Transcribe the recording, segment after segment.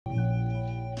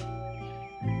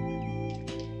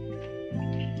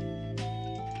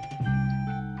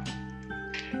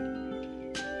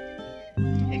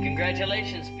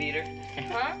Congratulations, Peter.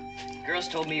 Huh? Girls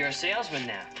told me you're a salesman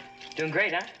now. Doing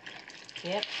great, huh?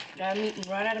 Yep. Got a meeting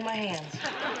right out of my hands.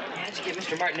 How'd you get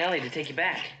Mr. Martinelli to take you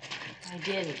back? I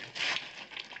didn't.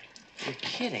 You're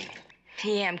kidding.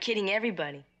 Yeah, I'm kidding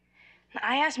everybody.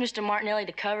 I asked Mr. Martinelli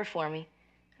to cover for me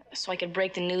so I could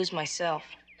break the news myself.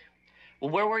 Well,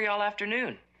 where were you all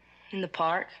afternoon? In the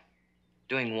park,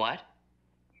 Doing what?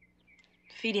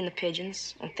 feeding the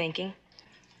pigeons and thinking.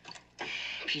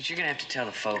 Pete, you're gonna have to tell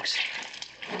the folks.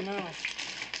 I know.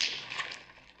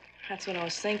 That's what I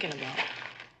was thinking about.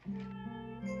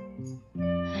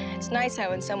 It's nice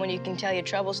having someone you can tell your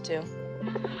troubles to.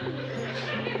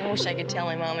 I wish I could tell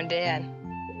my mom and dad.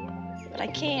 But I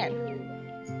can't.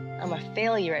 I'm a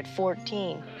failure at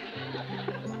 14.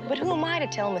 But who am I to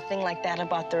tell them a thing like that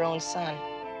about their own son?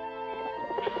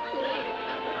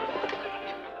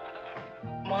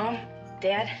 Mom,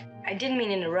 Dad, I didn't mean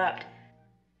to interrupt.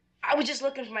 I was just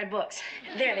looking for my books.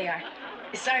 There they are.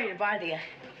 Sorry to bother you.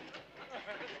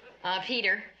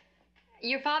 Peter,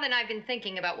 your father and I have been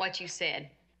thinking about what you said.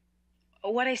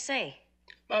 What'd I say?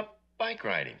 About bike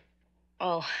riding.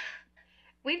 Oh,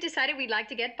 We've decided we'd like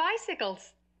to get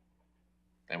bicycles.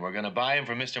 And we're going to buy him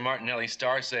from Mr. Martinelli's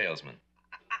star salesman.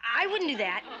 I wouldn't do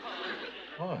that.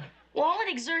 Why? Well, all that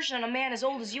exertion on a man as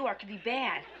old as you are could be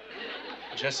bad.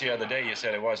 Just the other day you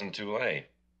said it wasn't too late.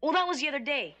 Well, that was the other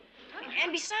day.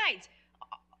 And besides,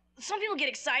 some people get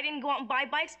excited and go out and buy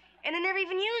bikes and then never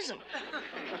even use them.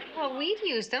 Well, we'd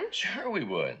use them. Sure we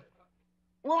would.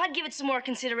 Well, I'd give it some more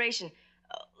consideration.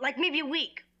 Like maybe a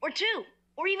week or two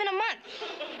or even a month.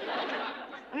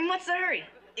 I mean, what's the hurry?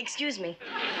 Excuse me.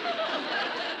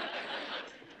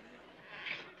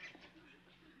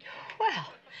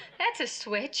 Well, that's a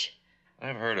switch.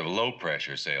 I've heard of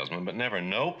low-pressure salesmen, but never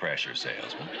no-pressure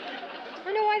salesmen. I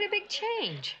wonder why the big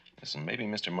change. Listen, maybe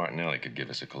Mr. Martinelli could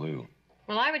give us a clue.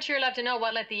 Well, I would sure love to know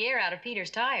what let the air out of Peter's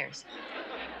tires.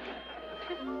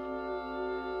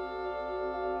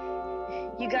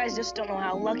 You guys just don't know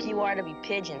how lucky you are to be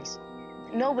pigeons.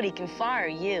 Nobody can fire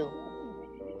you.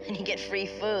 And you get free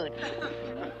food.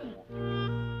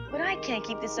 But I can't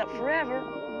keep this up forever.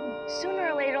 Sooner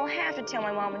or later, I'll have to tell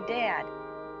my mom and dad.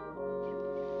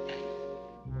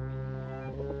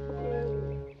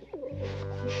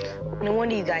 No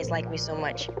wonder you guys like me so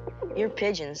much. You're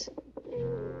pigeons,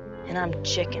 and I'm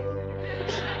chicken.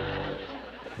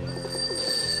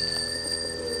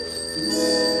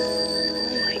 Oh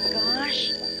my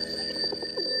gosh.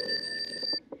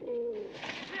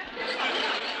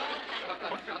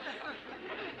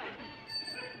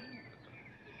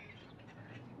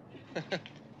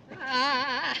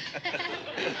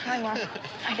 Hi, Mom.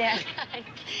 Hi, Dad.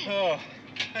 Oh,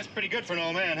 that's pretty good for an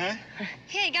old man, huh?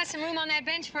 Hey, got some room on that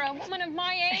bench for a woman of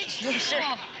my age? Yeah, sure.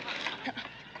 Oh.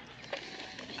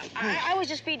 I was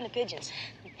just feeding the pigeons.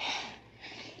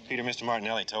 Peter, Mr.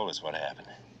 Martinelli told us what happened.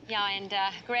 Yeah, and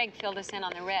Greg filled us in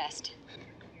on the rest.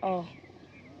 Oh,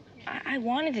 I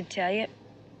wanted to tell you,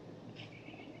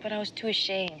 but I was too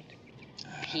ashamed.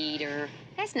 Peter,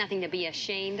 that's nothing to be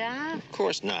ashamed of. Of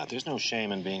course not. There's no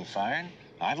shame in being fired.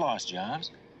 I've lost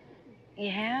jobs.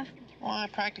 You have? Well,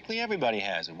 practically everybody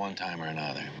has at one time or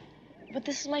another. But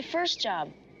this is my first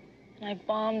job, and I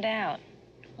bombed out.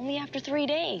 Only after 3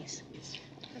 days.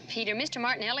 Peter, Mr.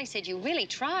 Martinelli said you really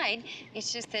tried.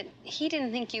 It's just that he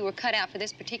didn't think you were cut out for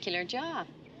this particular job.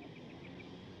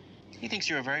 He thinks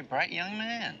you're a very bright young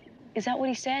man. Is that what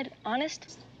he said?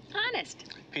 Honest?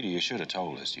 Honest. Peter, you should have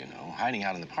told us, you know. Hiding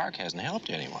out in the park hasn't helped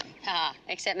anyone. Ah,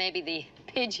 except maybe the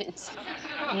pigeons.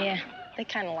 Yeah, they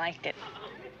kind of liked it.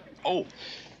 Oh,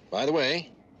 by the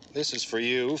way, this is for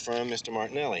you from Mr.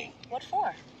 Martinelli. What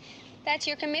for? That's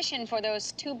your commission for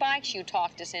those 2 bikes you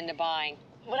talked us into buying.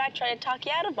 But I tried to talk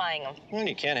you out of buying them. Well,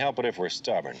 you can't help it if we're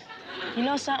stubborn. You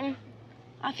know something?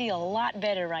 I feel a lot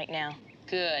better right now.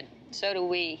 Good. So do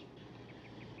we.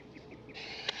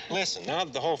 Listen, now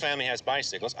that the whole family has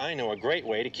bicycles, I know a great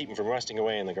way to keep them from rusting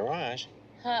away in the garage.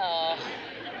 Oh.